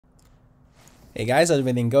Hey guys, how's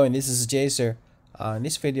everything going? This is JSer. In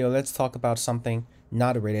this video, let's talk about something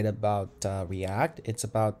not related about React. It's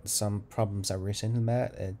about some problems I recently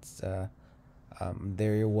met.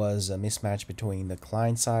 There was a mismatch between the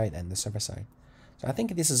client side and the server side. So I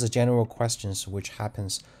think this is a general question which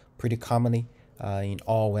happens pretty commonly in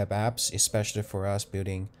all web apps, especially for us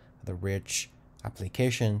building the rich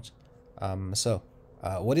applications.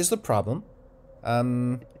 What is the problem?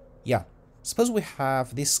 Yeah, suppose we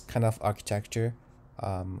have this kind of architecture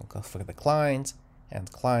for the client,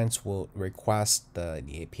 and clients will request the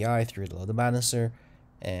API through the load balancer,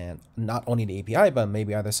 and not only the API, but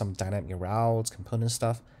maybe other some dynamic routes, component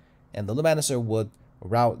stuff, and the load balancer would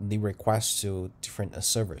route the request to different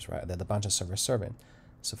servers, right? That a bunch of servers serving.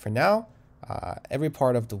 So for now, every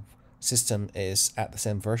part of the system is at the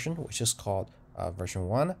same version, which is called version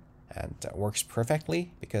 1, and works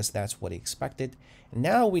perfectly because that's what he expected. And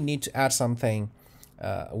now we need to add something.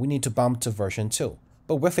 We need to bump to version 2,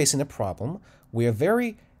 but we're facing a problem. We are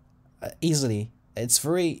very it's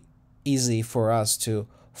very easy for us to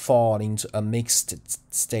fall into a mixed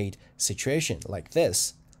state situation like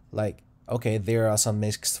this. Like, okay, there are some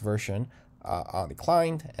mixed version on the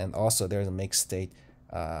client, and also there's a mixed state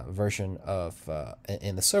version of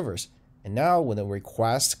in the servers. And now when the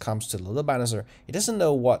request comes to the load balancer, it doesn't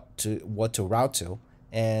know what to route to,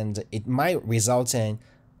 and it might result in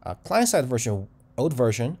a client-side version, old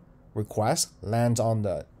version request lands on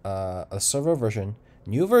the a server version,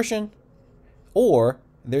 new version, or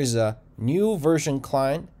there's a new version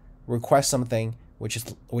client request something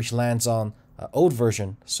which lands on old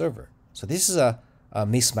version server. So this is a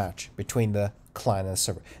mismatch between the client and the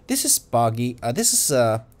server. This is buggy.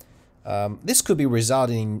 This could be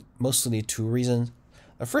resulting in mostly two reasons.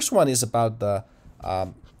 The first one is about the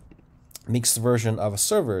mixed version of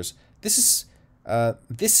servers. This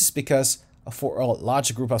is because for a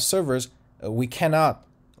large group of servers, we cannot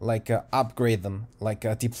upgrade them,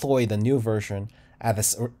 deploy the new version at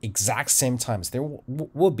the exact same time. So there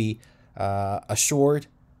will be a short.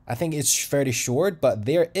 I think it's fairly short, but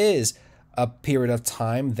there is a period of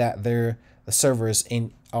time that the servers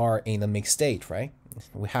are in a mixed state, right?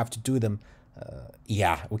 We have to do them.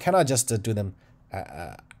 We cannot just do them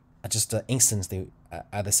instantly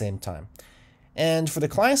at the same time. And for the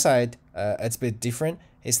client side, it's a bit different.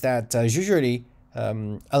 Is that usually,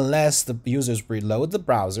 unless the users reload the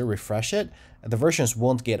browser, refresh it, the versions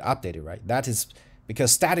won't get updated, right? That is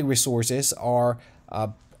because static resources are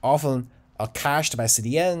often cached by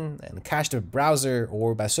CDN and cached by browser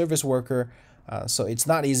or by service worker, so it's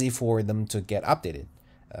not easy for them to get updated.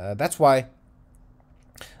 That's why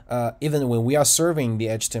even when we are serving the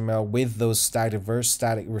HTML with those static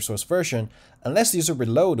resource version, unless the user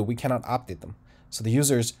reload, we cannot update them. So the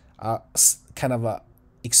users kind of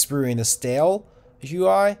experience a stale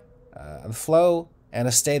UI, flow, and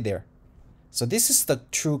a stay there. So this is the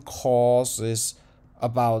true causes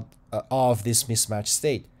about of this mismatch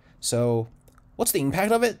state. So what's the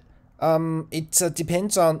impact of it? It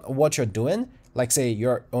depends on what you're doing. Like say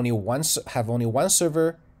you're have only one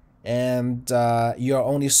server, and you're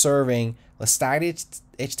only serving the static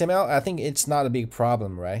HTML. I think it's not a big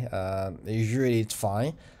problem, right? Usually it's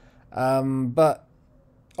fine. But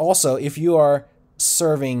also if you are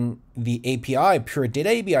serving the API, pure data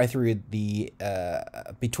API through the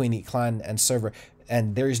between the client and server,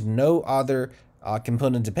 and there is no other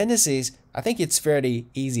component dependencies, I think it's fairly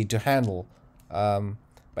easy to handle.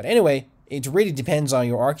 But anyway, it really depends on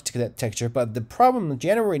your architecture, but the problem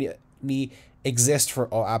generally exists for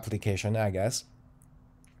all application, I guess.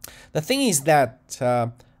 The thing is that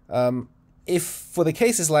if for the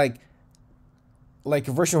cases like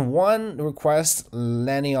version 1 request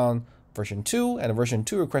landing on version 2 and version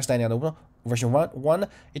 2 request landing on version 1,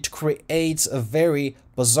 it creates a very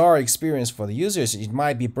bizarre experience for the users. It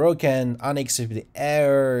might be broken, unexpected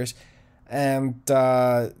errors, and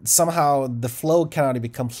somehow the flow cannot be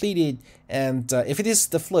completed. And if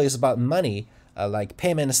the flow is about money, like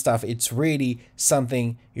payment stuff, it's really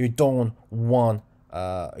something you don't want.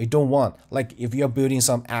 Like if you're building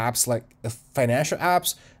some apps like the financial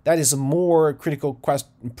apps, that is more critical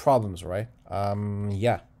problems, right?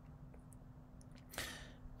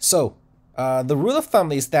 So the rule of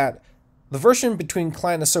thumb is that the version between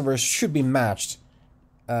client and server should be matched,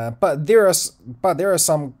 but there are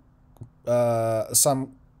some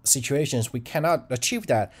situations we cannot achieve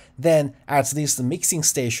that. Then at least the mixing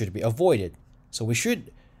stage should be avoided. So we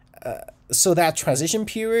should, so that transition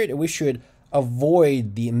period, we should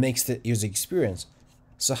avoid the mixed user experience.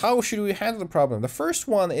 So how should we handle the problem? The first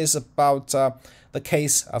one is about the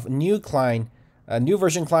case of new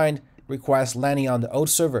version client request landing on the old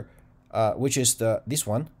server. which is this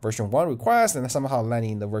one, version 1 request, and somehow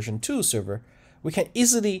landing in the version 2 server, we can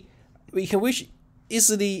easily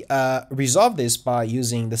resolve this by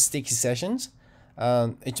using the sticky sessions.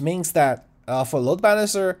 It means that for load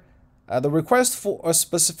balancer, the request for a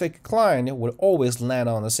specific client will always land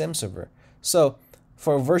on the same server. So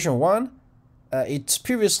for version 1, it's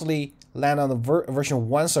previously land on the version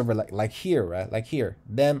 1 server, like here, right? Like here.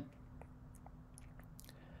 Then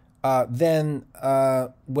when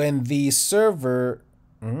the server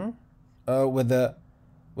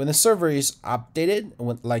when the server is updated,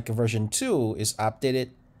 when like version 2 is updated,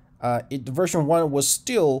 version 1 was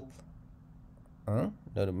still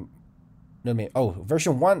version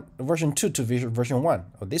 2 to version 1.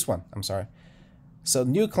 Oh, this one, I'm sorry. So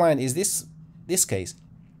new client is this case,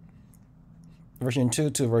 version 2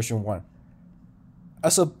 to version 1.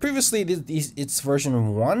 So previously it's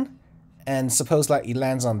version 1, and suppose like it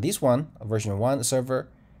lands on this one, version 1 server.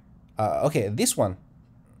 Okay, this one.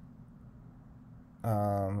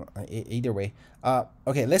 Either way.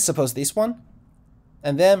 Okay, let's suppose this one,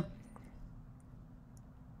 and then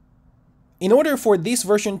in order for this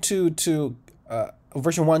version 2 to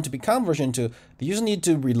version 1 to become version 2, the user need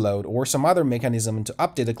to reload or some other mechanism to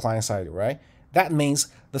update the client side, right? That means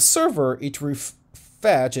the server it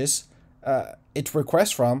fetches, it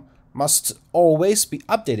requests from, must always be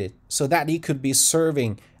updated so that it could be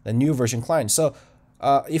serving the new version client. So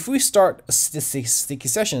if we start sticky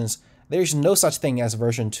sessions, there is no such thing as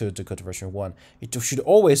version 2 to go to version 1. It should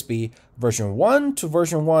always be version 1 to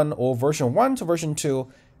version 1 or version 1 to version 2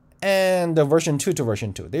 and version 2 to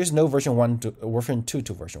version 2. There's no version 1 to version 2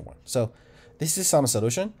 to version 1. So this is some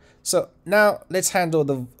solution. So now let's handle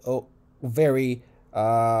the very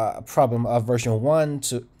problem of version 1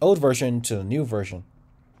 to old version to new version.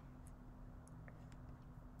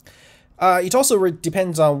 It also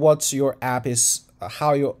depends on what your app is,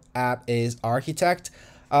 how your app is architect.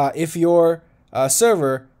 If your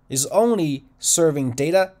server is only serving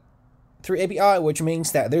data through API, which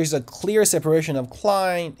means that there's a clear separation of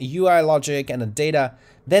client, UI logic, and the data,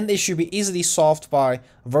 then it should be easily solved by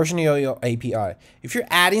versioning your API. If you're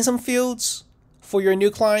adding some fields for your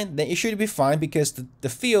new client, then it should be fine because the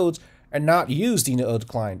fields are not used in the old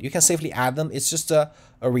client. You can safely add them. It's just a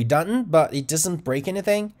redundant, but it doesn't break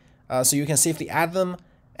anything. So you can safely add them.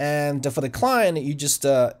 And for the client, you just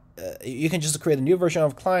you can just create a new version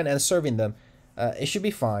of client and serving them. It should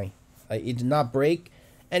be fine. It did not break.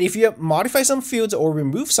 And if you modify some fields or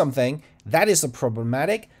remove something, that is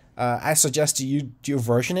problematic. I suggest you do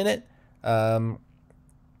versioning it,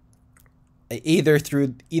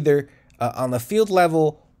 either on the field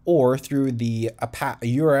level or through the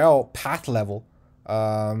URL path level.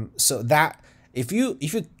 So that if you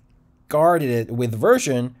guarded it with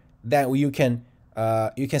version, then you can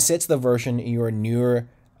set the version in your newer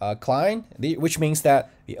client, which means that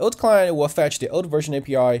the old client will fetch the old version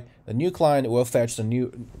API, the new client will fetch a new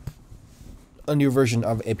version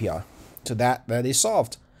of API. So that is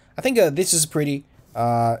solved. I think this is pretty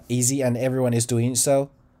easy and everyone is doing so.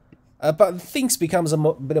 But things becomes a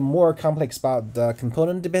bit more complex about the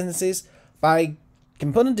component dependencies. By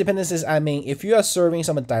component dependencies, I mean if you are serving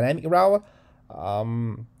some dynamic route,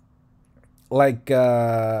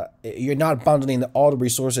 you're not bundling all the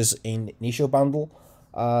resources in initial bundle,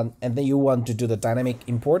 and then you want to do the dynamic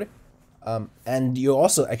import, and you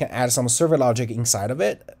also can add some server logic inside of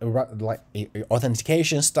it, like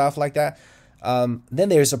authentication stuff like that. Then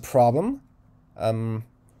there's a problem.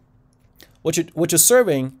 What you're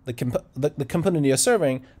serving, the component you're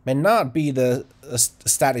serving may not be the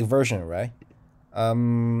static version, right?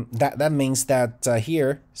 That means that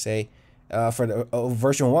here, say, for the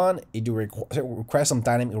version 1, it requires some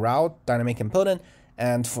dynamic route, dynamic component,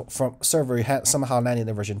 and from server somehow landed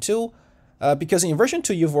in version 2, because in version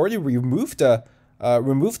 2 you've already removed the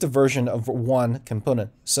version of 1 component,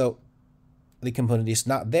 so the component is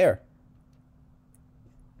not there.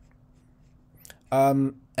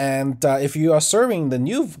 And if you are serving the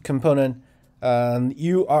new component,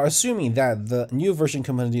 you are assuming that the new version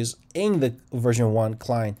component is in the version 1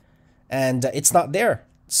 client, and it's not there.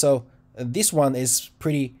 So this one is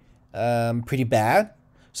pretty bad.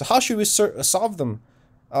 So how should we solve them?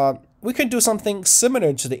 We can do something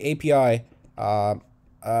similar to the API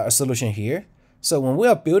solution here. So when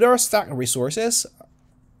we build our stack resources,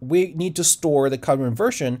 we need to store the current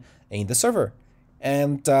version in the server,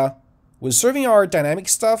 and when serving our dynamic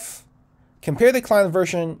stuff, compare the client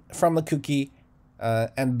version from the cookie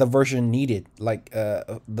and the version needed, like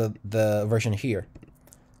the version here.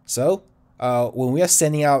 So when we are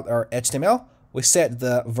sending out our HTML, we set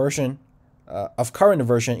the version of current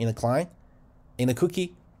version in the client, in the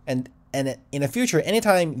cookie, and and in the future,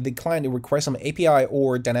 anytime the client requires some API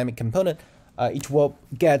or dynamic component, it will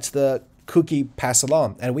get the cookie passed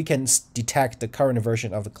along, and we can detect the current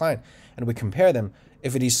version of the client, and we compare them.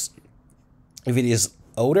 If it is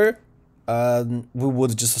older, we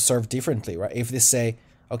would just serve differently, right? If they say,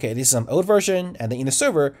 okay, this is some old version, and then in the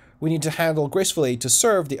server, we need to handle gracefully to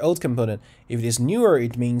serve the old component. If it is newer,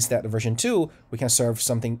 it means that version 2, we can serve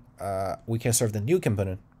something, we can serve the new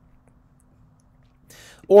component.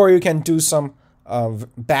 Or you can do some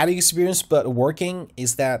bad experience, but working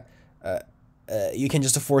is that you can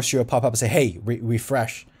just force your pop-up and say, hey,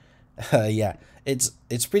 refresh. Yeah, it's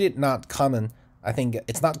pretty not common. I think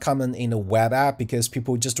it's not common in a web app because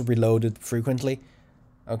people just reload it frequently.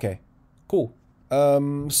 Okay, cool.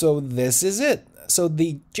 So this is it. So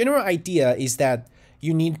the general idea is that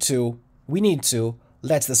we need to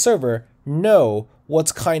let the server know what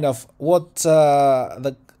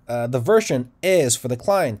the version is for the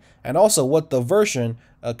client, and also what the version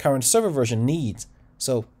current server version needs.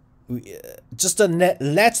 So we just let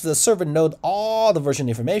the server know all the version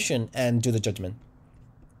information and do the judgment.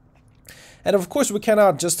 And of course, we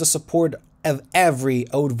cannot just support every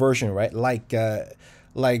old version, right? Like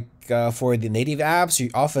for the native apps, you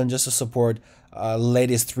often just support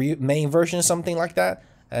latest 3 main versions, something like that.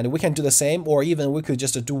 And we can do the same, or even we could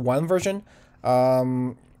just do one version.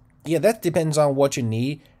 Yeah, that depends on what you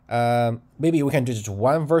need. Maybe we can do just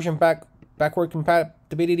one version backward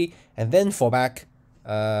compatibility, and then fallback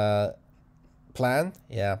plan.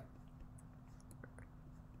 Yeah.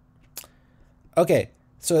 Okay.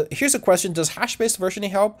 So here's a question: does hash-based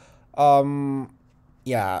versioning help?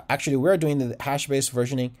 Yeah, actually, we're doing the hash-based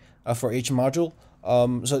versioning for each module.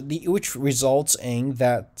 Which results in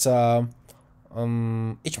that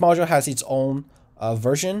each module has its own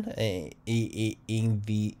version in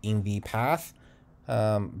the path.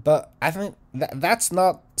 But I think that's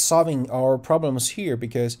not solving our problems here,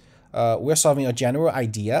 because we're solving a general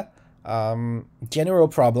idea, general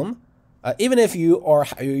problem. Even if you're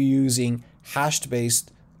using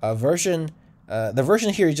hashed-based version, the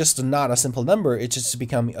version here is just not a simple number. It's just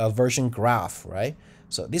become a version graph, right?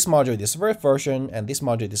 So this module is this version, and this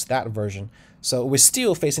module is that version. So we're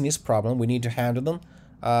still facing this problem. We need to handle them.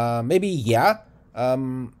 Maybe, yeah.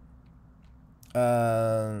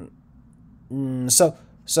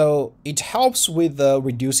 So it helps with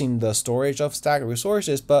reducing the storage of stack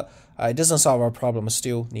resources, but it doesn't solve our problem. We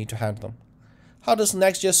still need to handle them. How does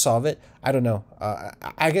Next.js solve it? I don't know.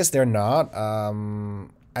 I guess they're not.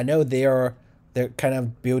 I know they're kind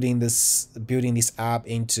of building this app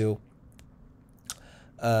into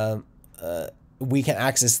we can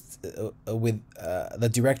access with the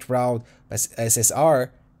direct route SSR,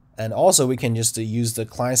 and also we can just use the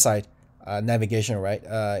client-side navigation, right?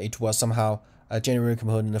 It was somehow generate a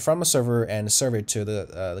component from a server and serve it to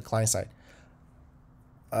the client side.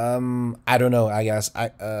 I don't know. I guess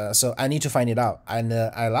so I need to find it out, and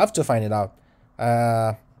I love to find it out.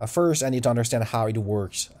 First, I need to understand how it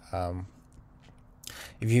works.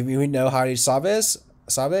 If you know how to solve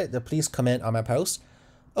it, then please comment on my post.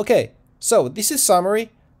 Okay, so this is summary.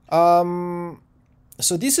 So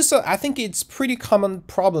this is I think it's pretty common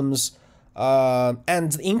problems,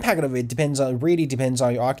 and the impact of it really depends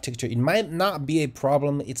on your architecture. It might not be a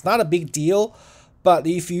problem. It's not a big deal, but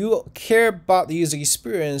if you care about the user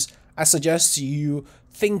experience, I suggest you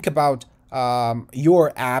think about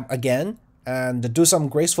your app again and do some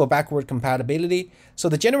graceful backward compatibility. So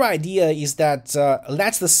the general idea is that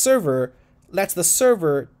lets the server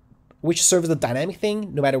which serves the dynamic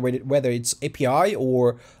thing, no matter whether it's API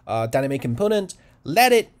or dynamic component,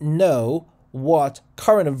 let it know what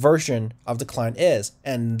current version of the client is,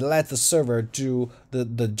 and let the server do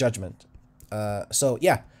the judgment. So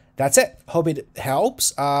yeah, that's it. Hope it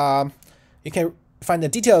helps. You can find the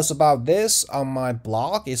details about this on my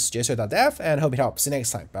blog. It's jser.dev, and hope it helps. See you next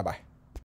time. Bye bye.